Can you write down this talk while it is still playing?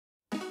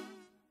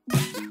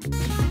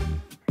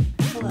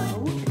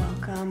Hello,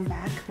 welcome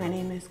back. My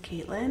name is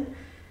Caitlin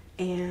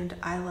and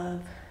I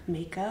love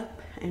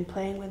makeup and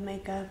playing with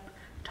makeup,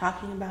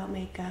 talking about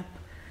makeup.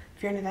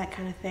 If you're into that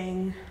kind of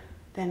thing,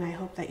 then I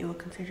hope that you will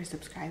consider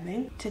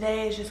subscribing.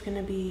 Today is just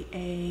gonna be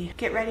a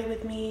get ready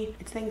with me.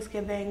 It's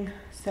Thanksgiving,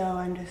 so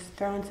I'm just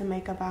throwing some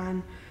makeup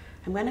on.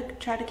 I'm gonna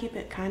try to keep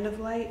it kind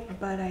of light,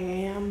 but I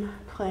am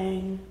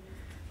playing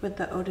with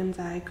the Oden's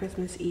Eye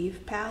Christmas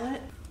Eve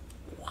palette.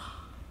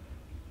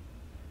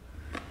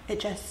 It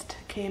just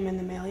came in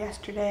the mail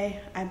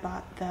yesterday. I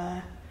bought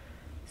the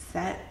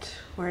set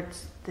where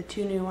it's the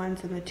 2 new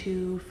ones and the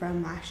 2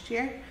 from last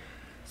year.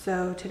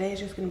 So today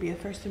is just gonna be a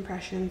first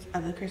impressions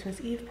of the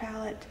Christmas Eve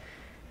palette.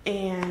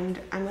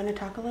 And I'm gonna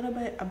talk a little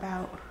bit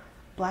about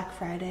Black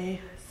Friday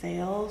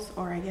sales,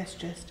 or I guess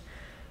just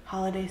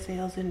holiday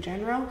sales in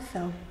general.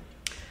 So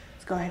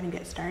let's go ahead and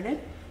get started.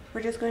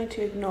 We're just going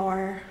to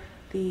ignore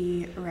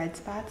the red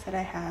spots that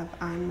I have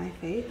on my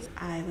face.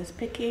 I was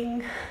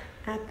picking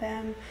at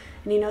them,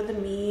 and you know the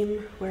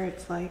meme where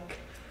it's like,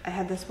 I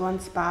had this one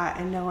spot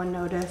and no one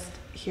noticed.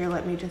 Here,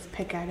 let me just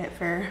pick at it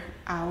for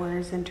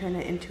hours and turn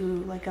it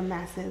into like a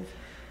massive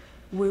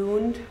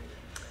wound.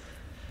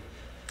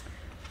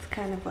 It's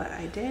kind of what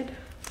I did.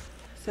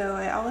 So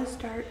I always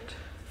start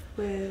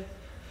with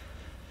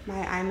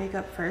my eye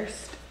makeup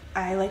first.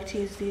 I like to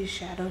use these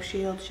shadow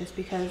shields just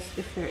because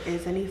if there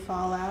is any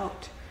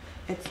fallout,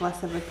 it's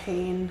less of a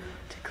pain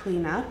to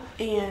clean up.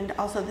 And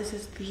also, this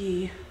is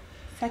the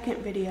second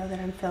video that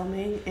I'm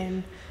filming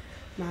in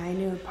my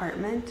new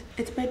apartment.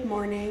 It's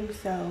mid-morning,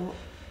 so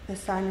the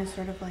sun is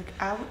sort of like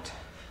out.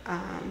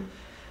 I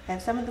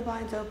have some of the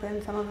blinds open,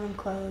 some of them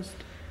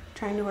closed,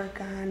 trying to work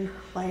on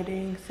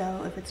lighting,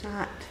 so if it's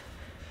not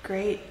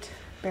great,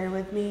 bear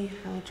with me.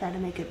 I will try to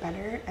make it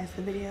better as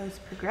the videos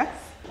progress.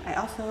 I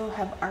also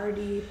have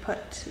already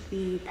put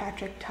the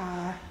Patrick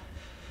Ta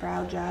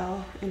brow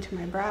gel into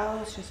my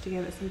brows just to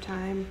give it some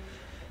time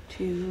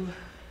to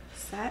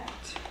set.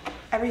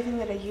 Everything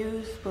that I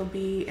use will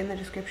be in the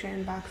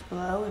description box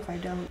below if I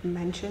don't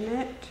mention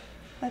it.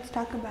 Let's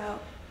talk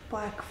about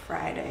Black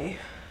Friday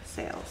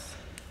sales.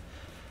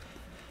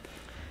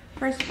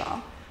 First of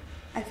all,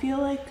 I feel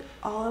like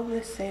all of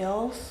the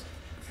sales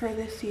for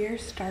this year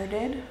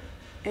started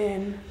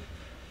in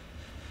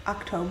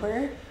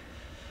October.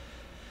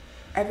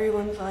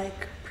 Everyone's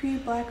like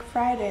pre-Black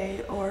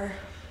Friday or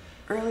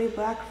early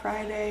Black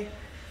Friday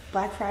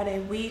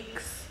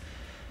weeks.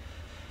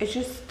 It's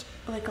just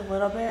like a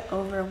little bit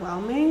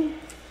overwhelming.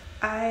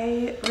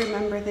 I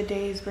remember the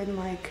days when,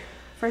 like,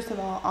 first of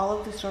all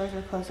of the stores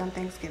were closed on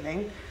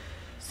Thanksgiving.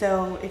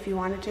 So if you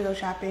wanted to go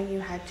shopping, you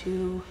had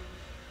to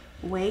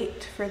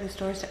wait for the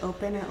stores to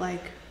open at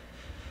like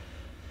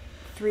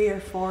 3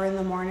 or 4 in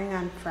the morning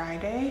on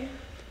Friday.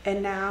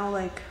 And now,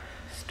 like,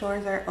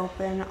 stores are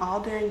open all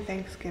during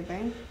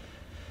Thanksgiving.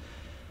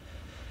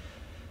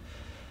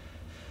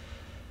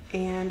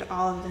 And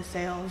all of the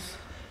sales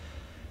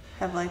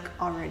have like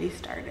already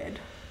started.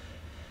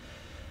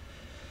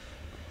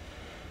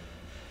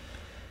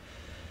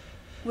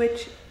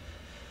 Which,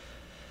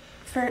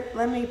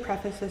 let me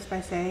preface this by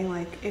saying,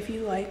 like, if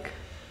you like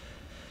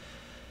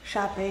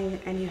shopping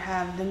and you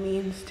have the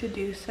means to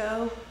do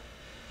so,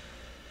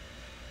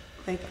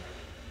 like,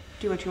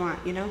 do what you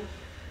want, you know?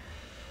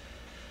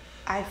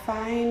 I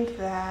find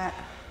that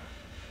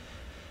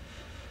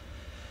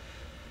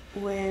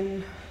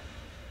when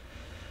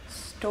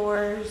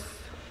stores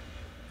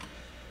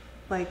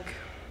like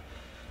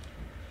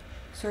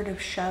sort of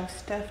shove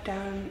stuff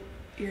down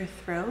your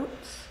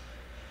throats,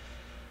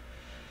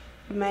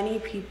 many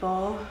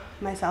people,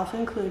 myself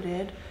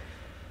included,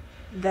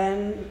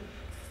 then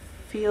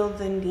feel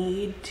the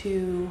need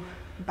to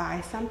buy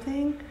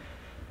something,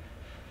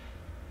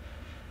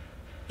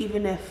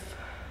 even if,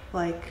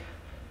 like,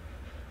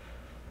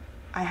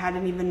 I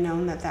hadn't even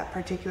known that that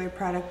particular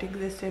product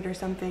existed or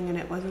something, and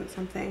it wasn't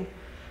something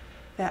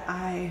that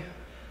I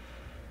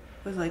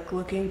was like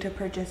looking to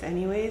purchase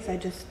anyways.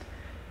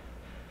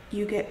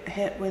 You get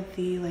hit with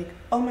the like,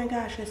 oh my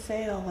gosh, a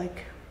sale,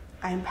 like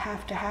I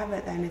have to have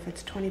it then if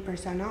it's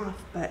 20%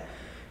 off. But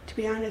to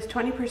be honest,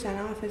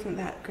 20% off isn't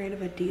that great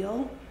of a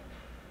deal.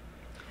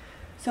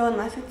 So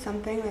unless it's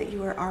something that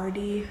you were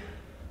already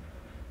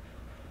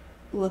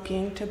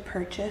looking to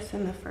purchase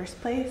in the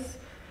first place,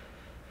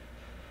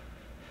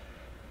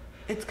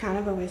 it's kind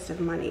of a waste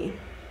of money.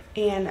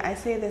 And I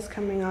say this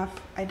coming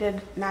off, I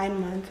did 9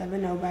 months of a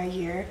no-buy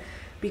year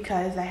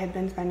because I had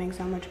been spending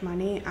so much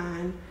money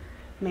on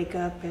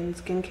makeup and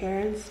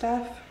skincare and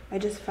stuff. I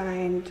just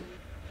find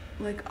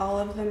like all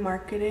of the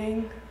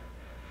marketing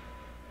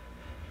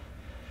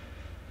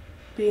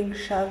being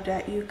shoved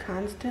at you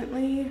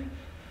constantly.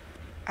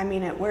 I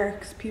mean, it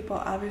works. People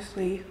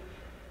obviously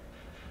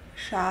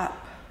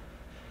shop.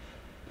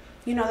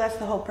 You know, that's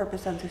the whole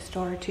purpose of the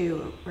store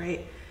too,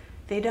 right?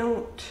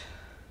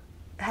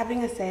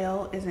 Having a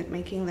sale isn't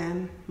making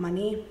them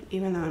money,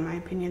 even though in my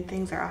opinion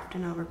things are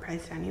often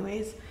overpriced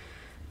anyways,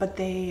 but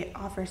they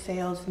offer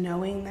sales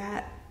knowing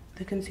that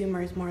the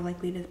consumer is more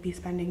likely to be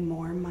spending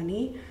more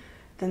money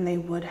than they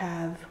would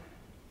have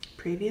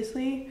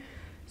previously.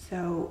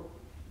 So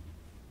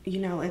you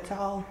know, it's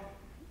all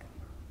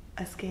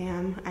a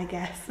scam, I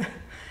guess.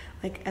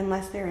 Like,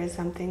 unless there is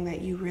something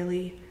that you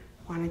really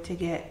wanted to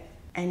get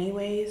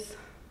anyways,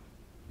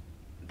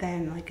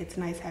 then like it's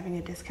nice having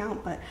a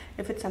discount. But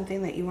if it's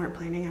something that you weren't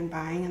planning on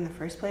buying in the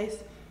first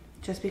place,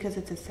 just because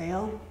it's a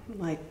sale,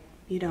 like,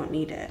 you don't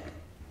need it.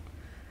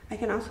 I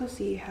can also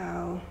see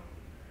how,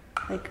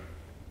 like,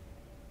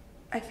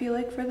 I feel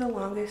like for the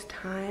longest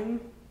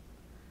time,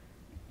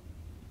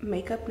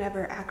 makeup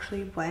never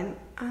actually went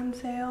on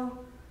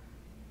sale.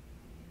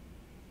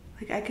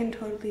 Like, I can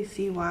totally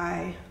see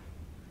why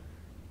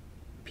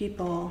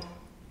people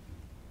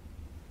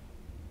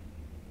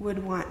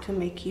would want to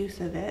make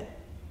use of it,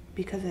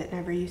 because it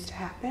never used to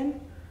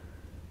happen.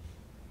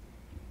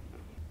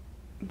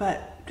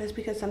 But just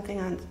because something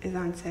is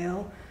on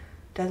sale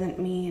doesn't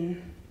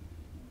mean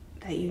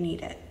that you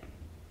need it.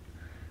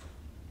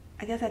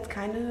 I guess that's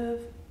kind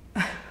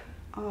of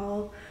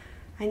all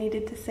I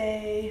needed to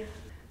say.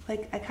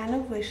 Like, I kind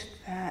of wish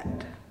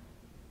that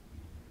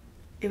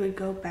it would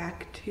go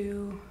back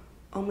to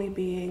only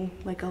being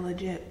like a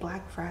legit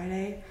Black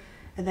Friday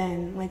and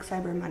then like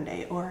Cyber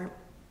Monday, or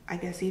I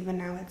guess even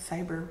now it's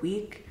Cyber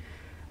Week.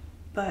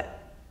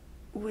 But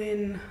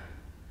when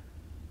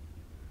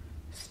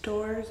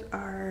stores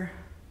are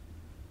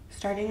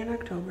starting in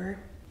October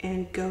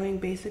and going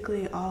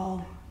basically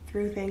all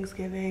through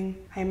Thanksgiving,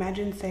 I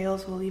imagine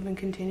sales will even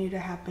continue to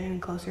happen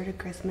closer to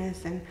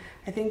Christmas. And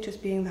I think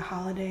just being the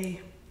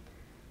holiday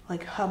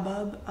like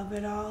hubbub of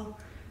it all,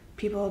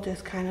 people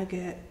just kind of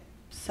get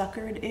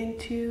suckered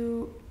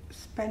into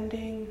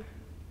spending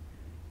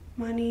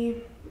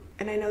money.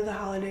 And I know the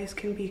holidays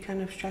can be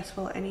kind of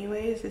stressful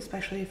anyways,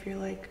 especially if you're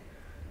like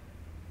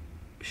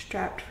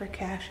strapped for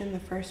cash in the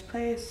first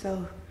place.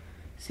 So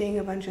seeing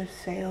a bunch of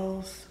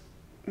sales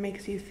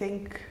makes you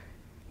think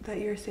that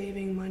you're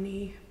saving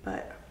money.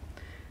 But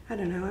I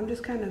don't know, I'm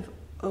just kind of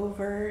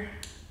over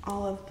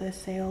all of the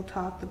sale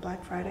talk, the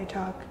Black Friday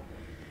talk.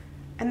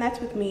 And that's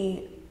with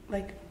me,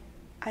 like,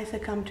 I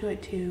succumbed to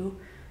it too.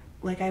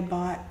 Like, I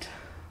bought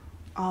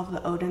all of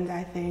the Oden's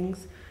eye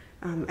things,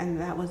 and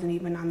that wasn't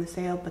even on the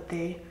sale, but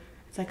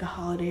it's like a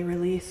holiday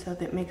release, so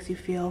that makes you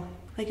feel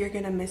like you're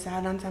gonna miss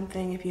out on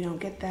something if you don't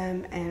get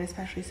them. And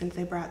especially since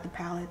they brought the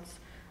palettes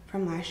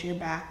from last year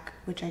back,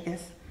 which I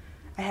guess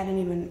I hadn't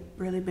even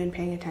really been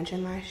paying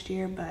attention last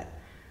year, but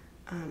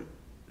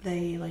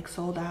they like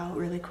sold out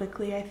really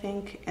quickly, I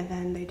think, and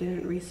then they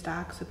didn't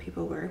restock, so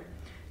people were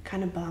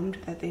kind of bummed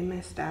that they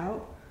missed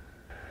out.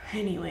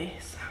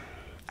 Anyways,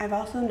 I've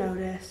also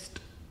noticed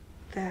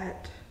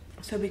that,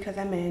 so because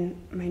I'm in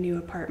my new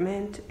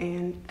apartment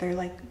and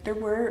there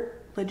were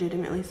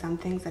legitimately some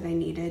things that I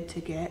needed to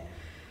get,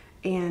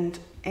 and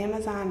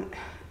Amazon,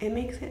 it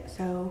makes it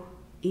so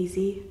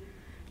easy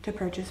to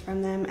purchase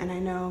from them. And I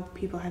know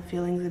people have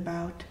feelings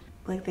about,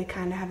 like, they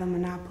kind of have a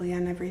monopoly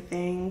on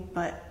everything,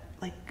 but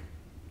like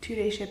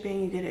 2-day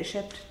shipping, you get it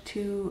shipped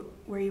to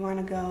where you want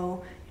to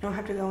go, you don't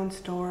have to go in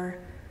store.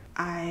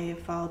 I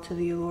fall to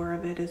the allure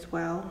of it as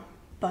well.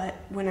 But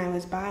when I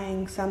was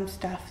buying some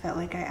stuff that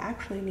like I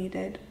actually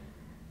needed,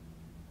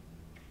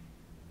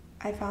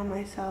 I found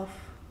myself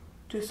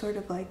just sort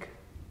of like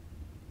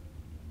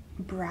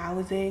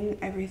browsing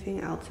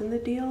everything else in the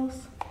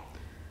deals,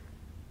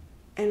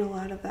 and a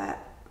lot of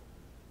that,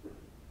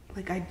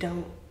 like, I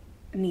don't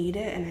need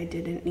it and I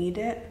didn't need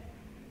it.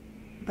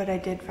 But I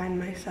did find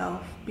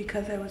myself,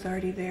 because I was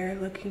already there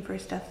looking for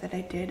stuff that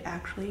I did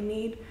actually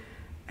need,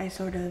 I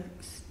sort of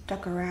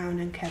stuck around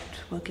and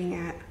kept looking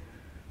at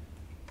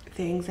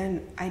things.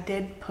 And I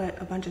did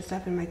put a bunch of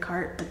stuff in my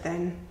cart, but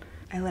then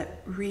I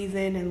let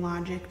reason and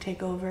logic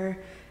take over,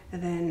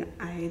 and then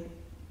I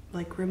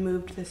like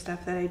removed the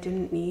stuff that I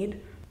didn't need.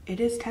 It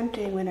is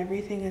tempting when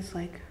everything is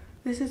like,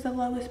 this is the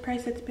lowest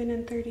price it's been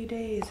in 30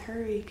 days,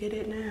 hurry, get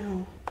it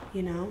now,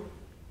 you know?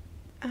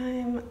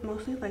 I'm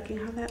mostly liking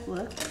how that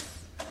looks.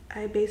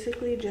 I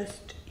basically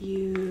just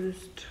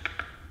used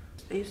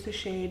the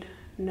shade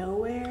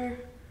Nowhere,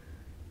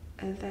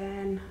 and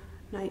then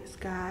Night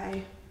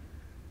Sky.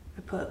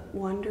 I put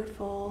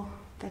Wonderful,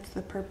 that's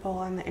the purple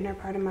on the inner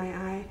part of my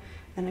eye,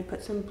 and I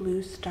put some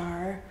Blue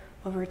Star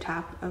over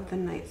top of the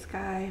Night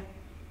Sky.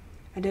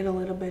 I did a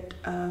little bit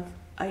of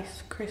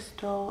Ice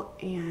Crystal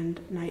and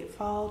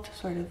Nightfall to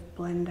sort of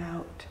blend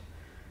out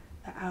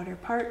the outer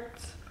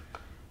parts.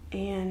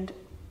 And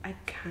I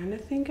kind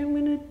of think I'm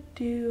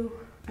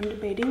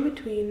debating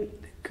between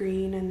the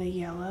green and the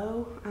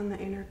yellow on the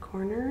inner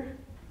corner.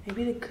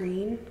 Maybe the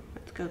green.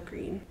 Let's go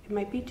green. It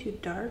might be too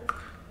dark.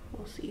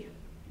 We'll see.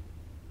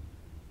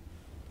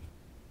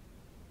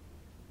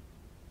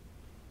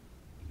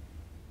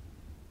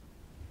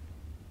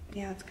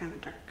 Yeah, it's kind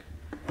of dark.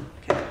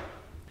 Okay.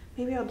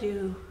 Maybe I'll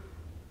do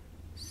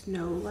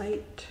Snow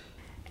Light.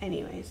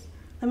 Anyways,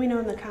 let me know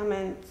in the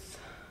comments,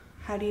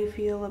 how do you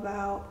feel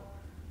about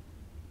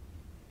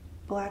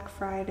Black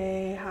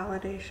Friday,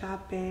 holiday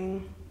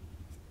shopping?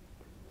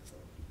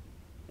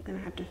 I'm gonna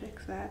have to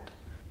fix that.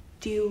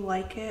 Do you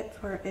like it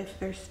for if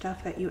there's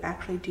stuff that you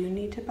actually do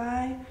need to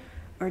buy?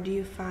 Or do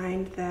you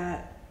find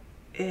that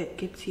it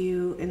gets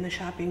you in the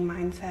shopping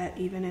mindset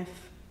even if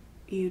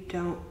you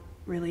don't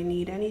really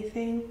need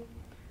anything,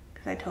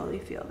 because I totally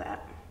feel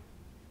that.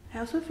 I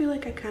also feel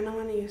like I kind of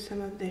want to use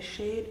some of this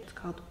shade. It's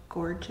called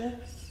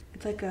Gorgeous.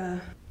 It's like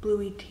a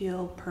bluey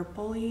teal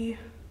purpley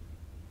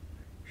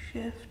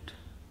shift.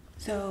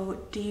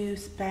 So do you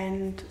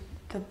spend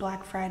the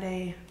Black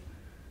Friday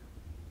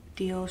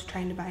deals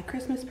trying to buy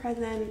Christmas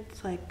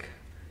presents? Like,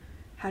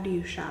 how do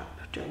you shop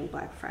during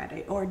Black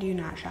Friday? Or do you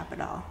not shop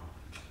at all?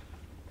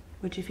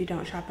 Which, if you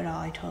don't shop at all,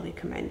 I totally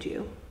commend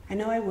you. I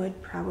know I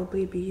would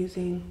probably be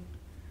using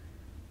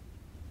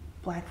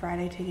Black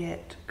Friday to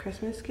get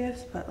Christmas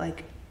gifts, but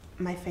like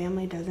my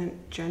family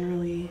doesn't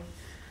generally,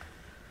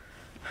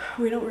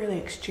 we don't really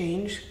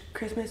exchange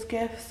Christmas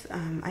gifts.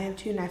 I have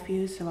 2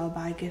 nephews, so I'll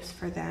buy gifts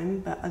for them,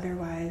 but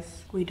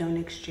otherwise we don't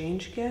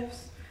exchange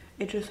gifts.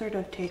 It just sort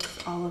of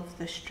takes all of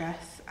the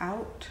stress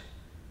out,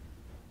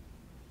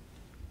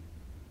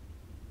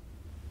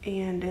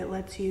 and it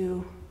lets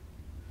you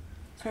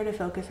sort of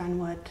focus on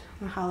what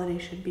the holiday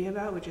should be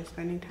about, which is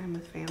spending time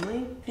with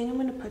family. I think I'm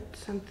gonna put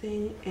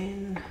something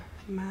in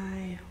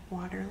my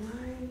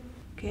waterline.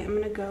 Okay, I'm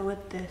gonna go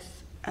with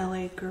this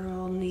LA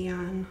Girl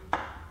Neon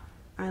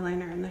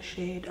eyeliner in the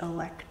shade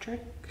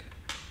Electric.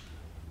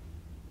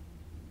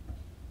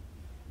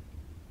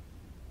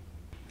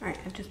 All right,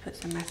 I've just put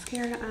some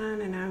mascara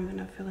on, and now I'm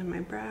gonna fill in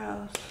my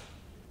brows.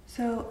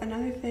 So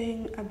another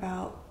thing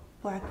about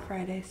Black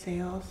Friday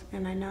sales,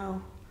 and I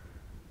know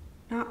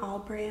not all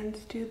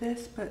brands do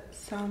this, but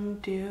some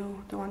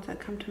do. The ones that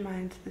come to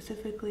mind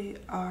specifically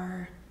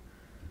are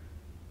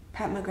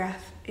Pat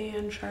McGrath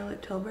and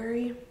Charlotte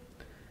Tilbury,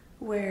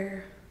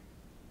 where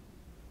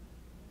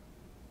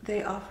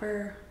they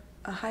offer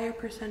a higher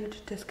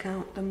percentage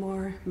discount the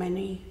more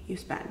money you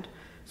spend.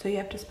 So you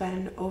have to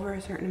spend over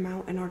a certain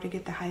amount in order to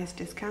get the highest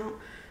discount,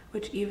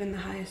 which even the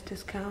highest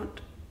discount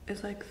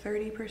is like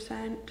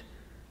 30%,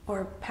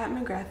 or Pat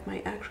McGrath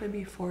might actually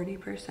be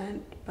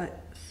 40%,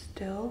 but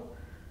still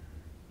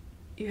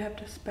you have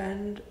to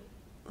spend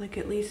like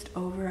at least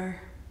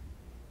over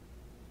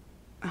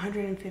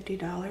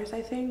 $150,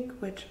 I think,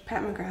 which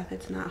Pat McGrath,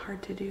 it's not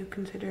hard to do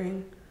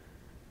considering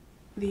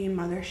the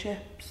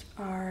motherships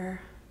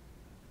are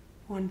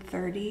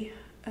 $130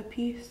 a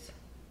piece.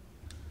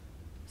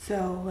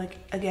 So like,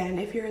 again,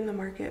 if you're in the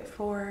market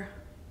for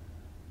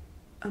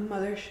a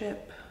mothership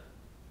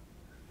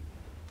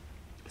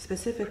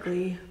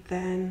specifically,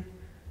 then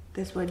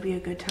this would be a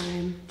good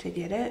time to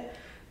get it.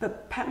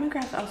 But Pat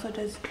McGrath also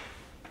does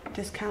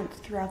discounts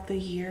throughout the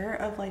year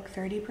of like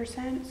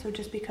 30%, so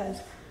just because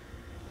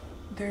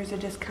there's a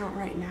discount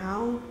right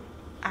now,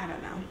 I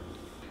don't know.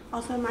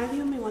 Also, am I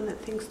the only one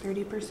that thinks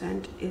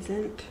 30%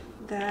 isn't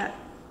that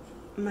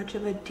much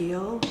of a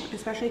deal,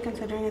 especially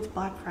considering it's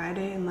Black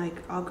Friday, and like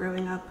all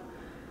growing up,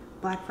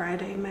 Black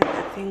Friday meant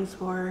that things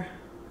were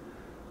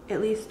at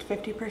least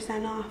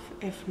 50% off,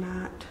 if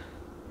not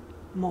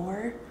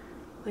more.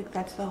 Like,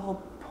 that's the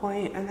whole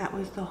point, and that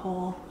was the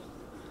whole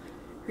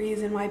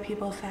reason why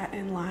people sat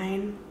in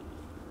line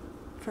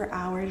for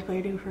hours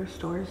waiting for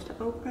stores to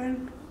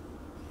open.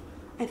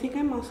 I think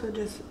I'm also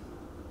just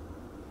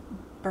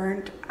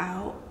burnt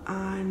out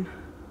on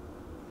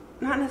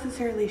not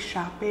necessarily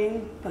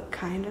shopping, but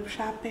kind of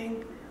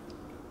shopping,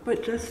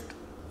 but just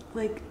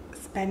like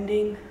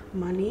spending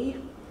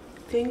money.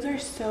 Things are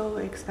so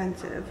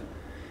expensive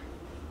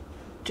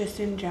just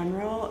in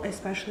general,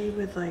 especially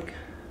with like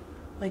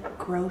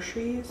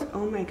groceries.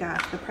 Oh my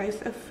gosh, the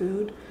price of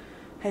food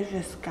has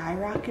just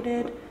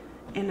skyrocketed,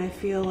 and I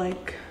feel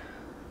like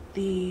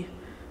the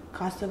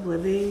cost of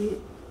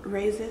living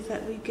raises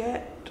that we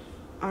get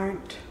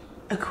aren't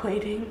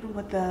equating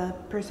what the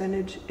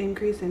percentage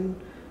increase in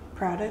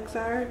products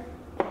are.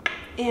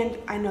 And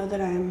I know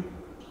that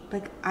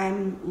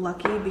I'm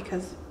lucky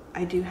because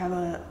I do have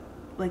a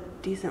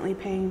like decently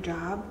paying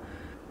job.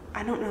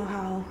 I don't know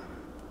how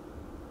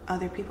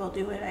other people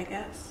do it, I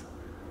guess.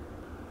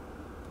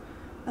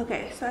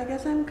 Okay, so I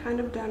guess I'm kind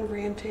of done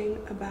ranting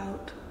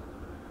about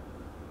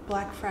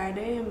Black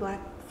Friday and Black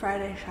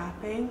Friday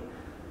shopping.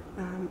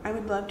 I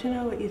would love to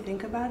know what you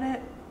think about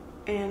it,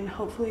 and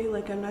hopefully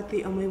like I'm not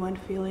the only one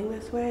feeling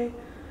this way,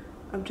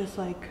 of just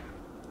like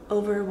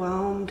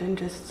overwhelmed and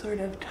just sort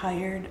of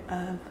tired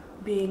of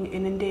being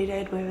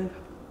inundated with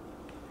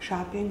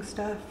shopping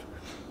stuff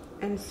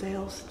and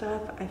sales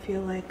stuff. I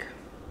feel like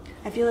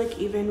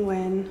even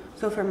when,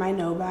 so for my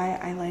no buy,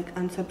 I like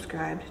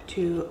unsubscribed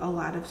to a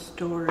lot of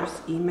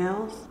stores'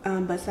 emails,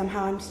 but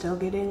somehow I'm still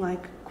getting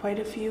like quite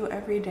a few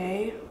every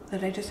day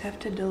that I just have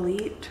to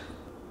delete.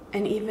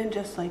 And even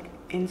just like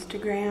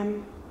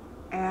Instagram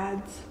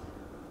ads,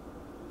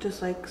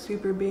 just like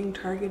super being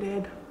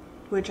targeted,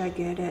 which I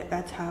get it,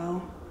 that's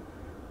how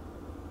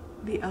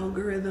the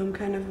algorithm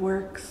kind of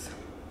works.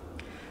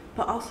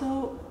 But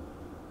also,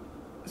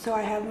 so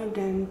I have moved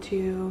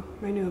into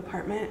my new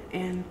apartment,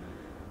 and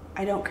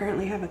I don't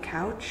currently have a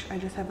couch. I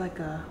just have like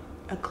a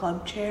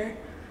club chair,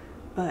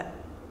 but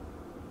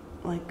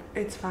like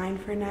it's fine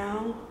for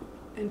now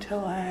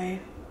until I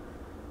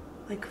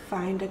like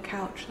find a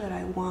couch that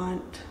I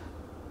want,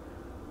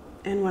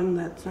 and one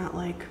that's not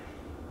like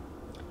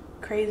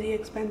crazy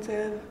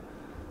expensive.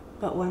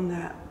 but one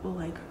that will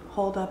like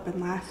hold up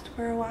and last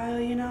for a while,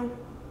 you know?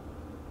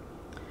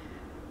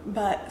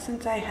 But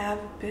since I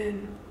have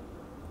been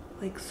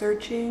like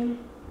searching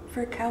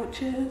for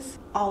couches,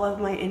 all of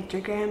my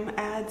Instagram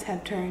ads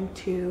have turned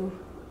to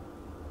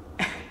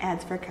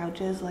ads for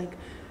couches, like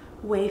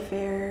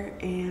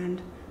Wayfair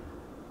and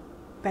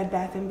Bed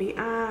Bath &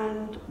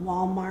 Beyond,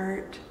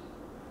 Walmart,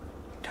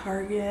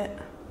 Target.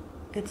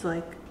 It's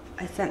like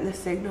I sent the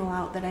signal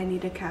out that I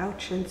need a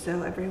couch, and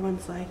so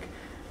everyone's like,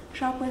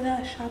 shop with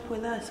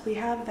us, we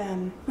have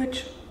them.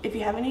 Which, if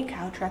you have any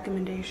couch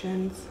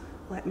recommendations,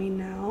 let me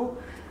know.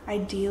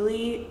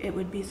 Ideally, it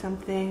would be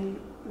something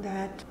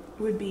that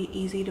would be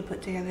easy to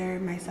put together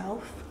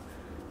myself,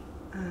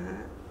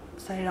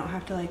 so I don't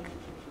have to like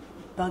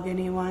bug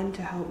anyone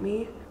to help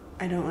me.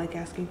 I don't like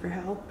asking for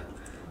help.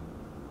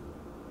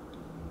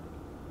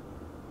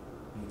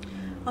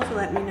 Also,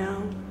 let me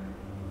know,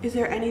 is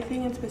there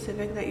anything in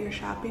specific that you're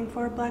shopping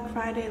for Black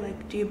Friday?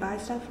 Like, do you buy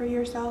stuff for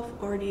yourself,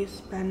 or do you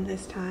spend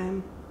this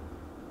time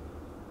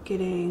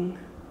getting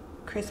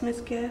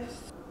Christmas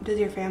gifts? Does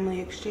your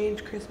family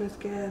exchange Christmas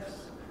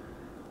gifts?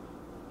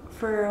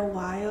 For a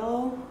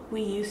while,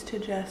 we used to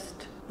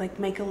just like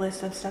make a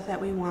list of stuff that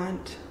we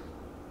want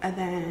and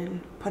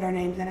then put our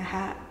names in a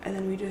hat, and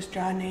then we just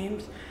draw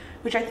names,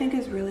 which I think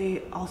is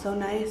really also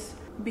nice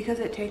because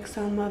it takes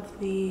some of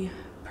the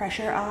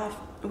pressure off.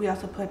 We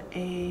also put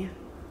a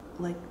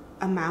like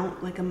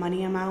amount, like a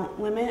money amount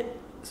limit,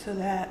 so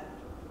that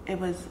it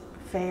was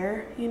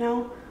fair, you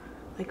know,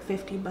 like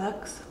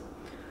 $50.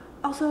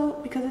 Also,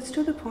 because it's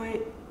to the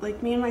point,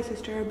 like me and my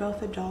sister are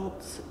both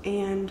adults,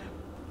 and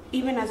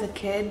even as a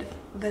kid,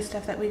 the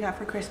stuff that we got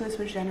for Christmas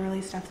was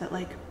generally stuff that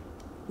like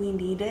we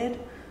needed.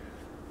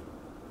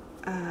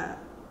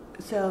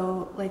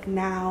 So like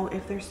now,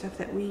 if there's stuff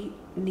that we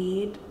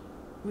need,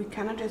 we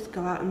kind of just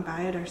go out and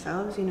buy it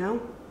ourselves, you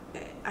know?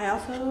 I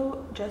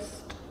also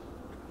just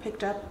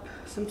picked up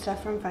some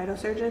stuff from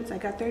Phytosurgence. I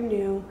got their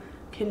new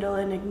Kindle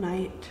and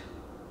Ignite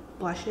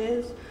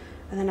blushes,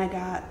 and then I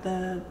got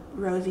the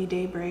Rosey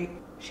Daybreak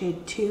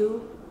shade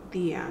 2,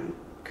 the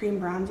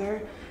cream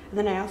bronzer, and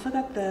then I also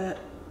got the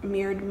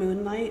mirrored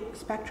Moonlight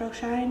spectral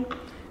shine.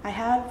 I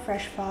have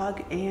Fresh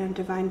Fog and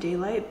Divine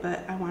Daylight,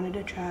 but I wanted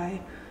to try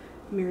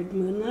mirrored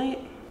Moonlight.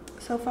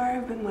 So far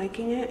I've been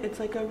liking it. It's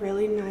like a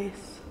really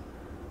nice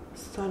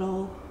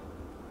subtle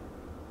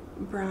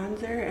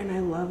bronzer, and I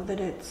love that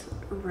it's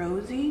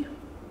rosy.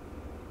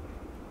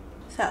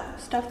 So,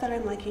 stuff that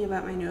I'm liking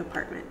about my new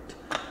apartment.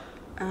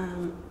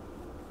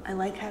 I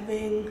like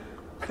having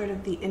sort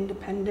of the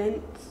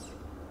independence.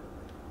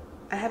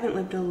 I haven't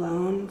lived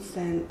alone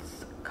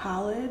since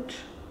college,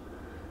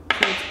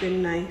 so it's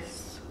been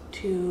nice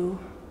to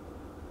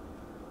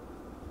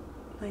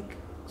like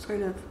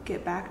sort of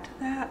get back to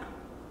that.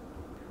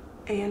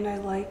 And I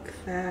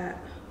like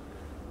that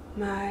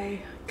my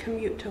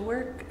commute to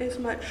work is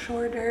much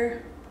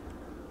shorter.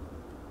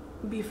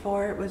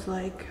 Before it was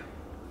like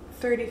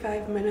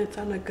 35 minutes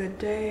on a good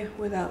day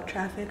without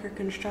traffic or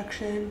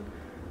construction,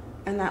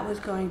 and that was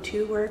going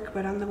to work,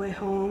 but on the way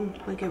home,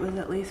 like it was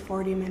at least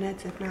 40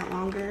 minutes, if not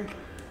longer.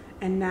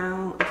 And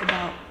now it's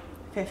about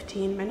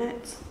 15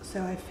 minutes,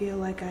 so I feel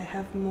like I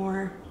have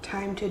more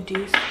time to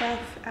do stuff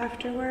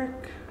after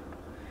work.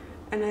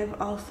 And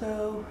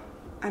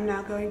I'm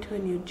now going to a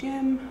new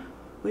gym,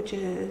 which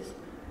is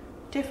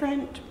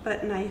different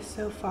but nice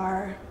so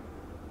far.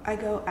 I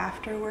go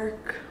after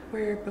work,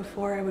 where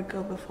before I would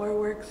go before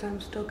work, so I'm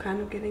still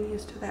kind of getting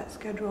used to that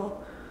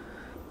schedule.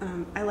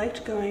 I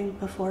liked going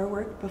before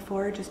work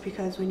before, just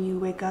because when you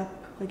wake up,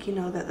 like, you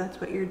know that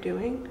that's what you're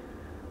doing.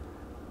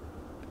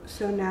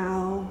 So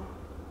now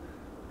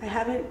I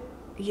haven't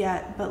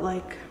yet, but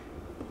like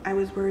I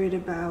was worried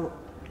about,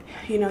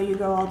 you know, you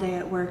go all day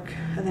at work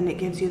and then it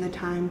gives you the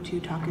time to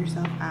talk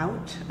yourself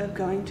out of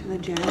going to the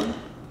gym.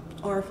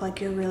 Or if like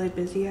you're really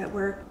busy at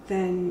work,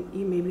 then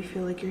you maybe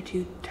feel like you're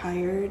too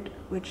tired,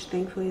 which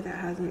thankfully that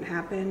hasn't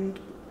happened.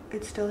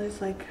 It still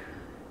is like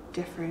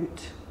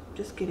different,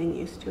 just getting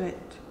used to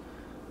it.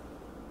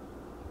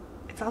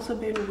 It's also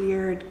been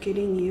weird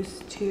getting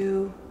used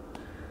to,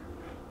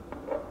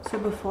 so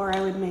before I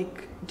would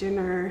make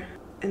dinner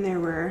and there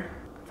were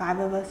 5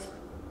 of us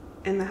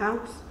in the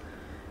house.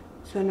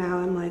 So now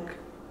I'm like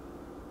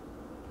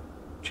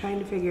trying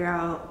to figure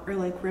out or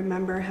like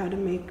remember how to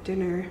make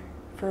dinner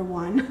for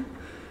 1,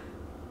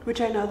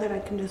 which I know that I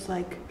can just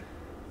like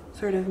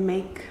sort of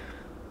make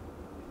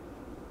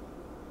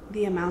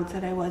the amounts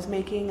that I was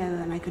making, and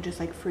then I could just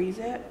like freeze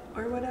it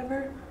or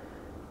whatever.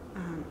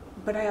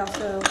 But I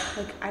also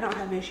like, I don't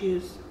have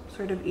issues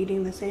sort of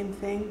eating the same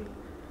thing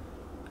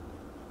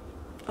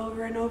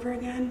over and over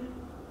again.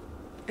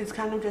 It's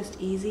kind of just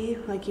easy,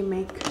 like you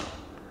make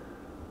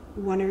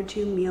 1 or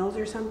 2 meals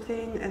or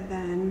something and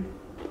then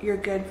you're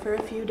good for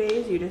a few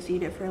days. You just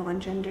eat it for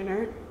lunch and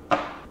dinner.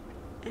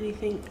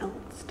 Anything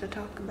else to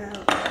talk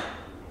about?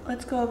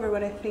 Let's go over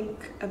what I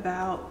think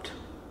about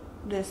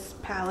this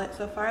palette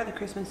so far, the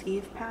Christmas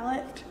Eve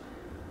palette.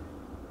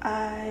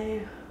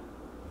 I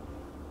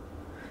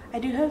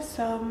do have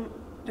some,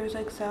 there's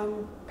like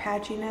some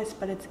patchiness,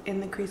 but it's in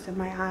the crease of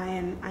my eye,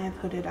 and I have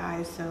hooded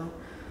eyes, so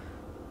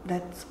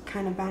that's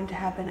kind of bound to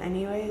happen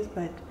anyways.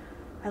 But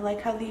I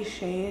like how these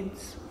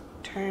shades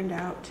turned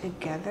out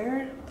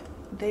together.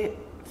 They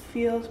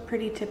feels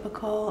pretty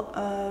typical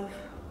of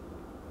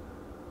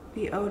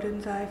the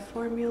Oden's eye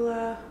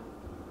formula.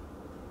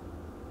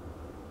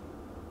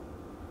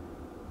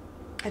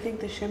 I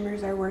think the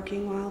shimmers are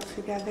working well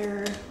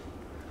together.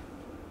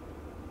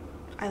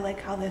 I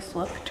like how this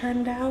look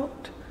turned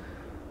out.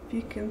 If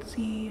you can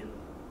see.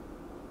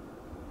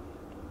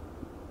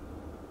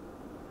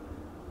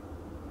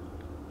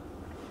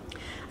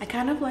 I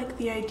kind of like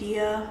the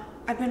idea.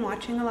 I've been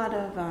watching a lot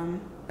of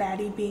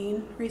Baddie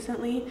Bean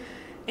recently,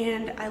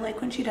 and I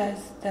like when she does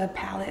the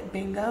palette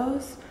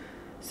bingos.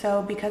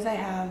 So because I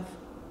have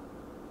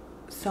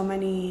so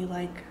many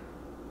like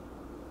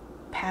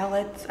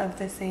palettes of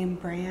the same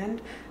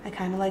brand, I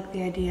kind of like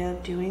the idea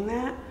of doing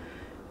that.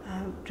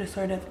 Just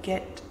sort of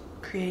get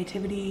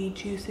creativity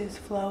juices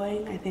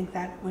flowing. I think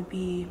that would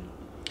be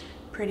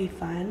pretty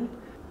fun.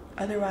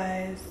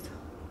 Otherwise,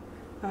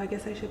 oh, I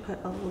guess I should put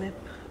a lip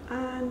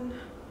on.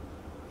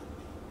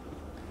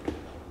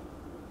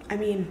 I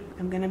mean,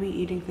 I'm gonna be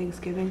eating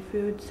Thanksgiving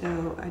food,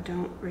 so I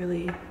don't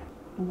really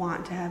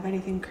want to have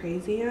anything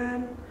crazy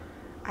on.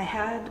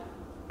 I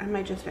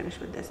might just finish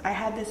with this. I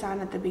had this on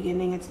at the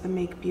beginning. It's the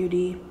Make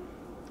Beauty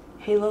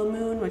Halo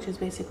Moon, which is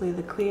basically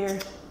the clear.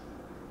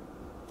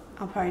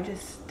 I'll probably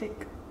just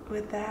stick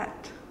with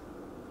that.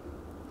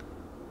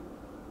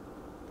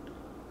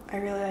 I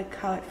really like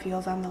how it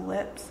feels on the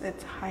lips.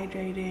 It's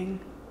hydrating.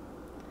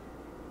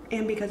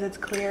 And because it's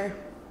clear,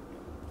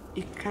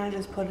 you can kind of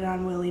just put it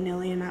on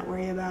willy-nilly and not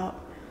worry about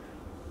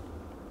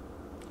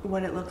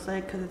what it looks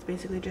like, because it's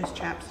basically just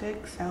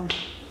chapstick. So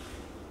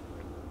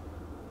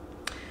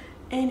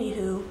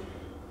anywho,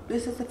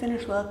 this is the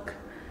finished look.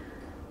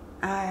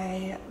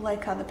 I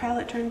like how the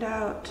palette turned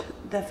out.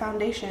 The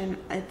foundation,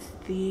 it's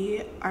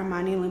the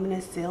Armani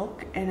Luminous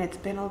Silk, and it's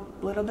been a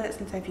little bit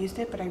since I've used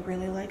it, but I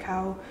really like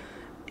how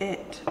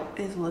it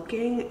is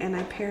looking, and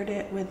I paired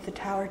it with the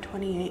Tower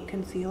 28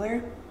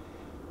 concealer.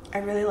 I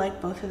really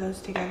like both of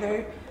those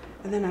together.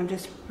 And then I've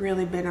just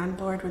really been on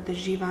board with the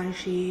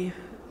Givenchy,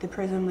 the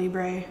Prism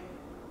Libre,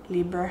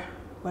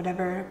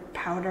 whatever,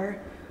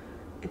 powder.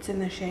 It's in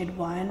the shade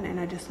 1, and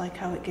I just like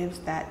how it gives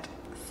that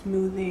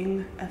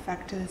smoothing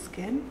effect to the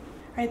skin.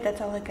 All right,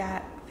 that's all I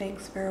got.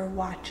 Thanks for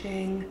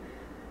watching.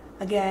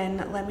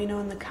 Again, let me know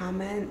in the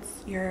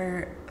comments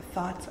your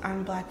thoughts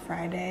on Black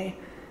Friday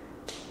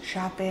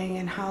shopping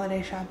and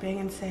holiday shopping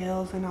and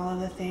sales and all of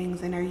the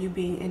things, and are you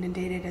being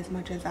inundated as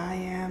much as I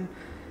am?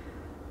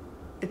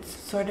 It's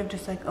sort of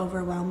just like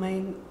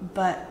overwhelming,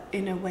 but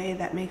in a way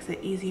that makes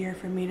it easier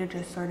for me to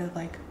just sort of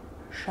like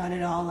shut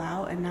it all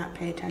out and not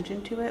pay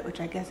attention to it,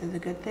 which I guess is a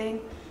good thing.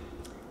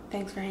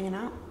 Thanks for hanging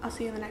out. I'll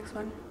see you in the next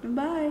one.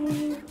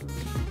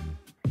 Bye.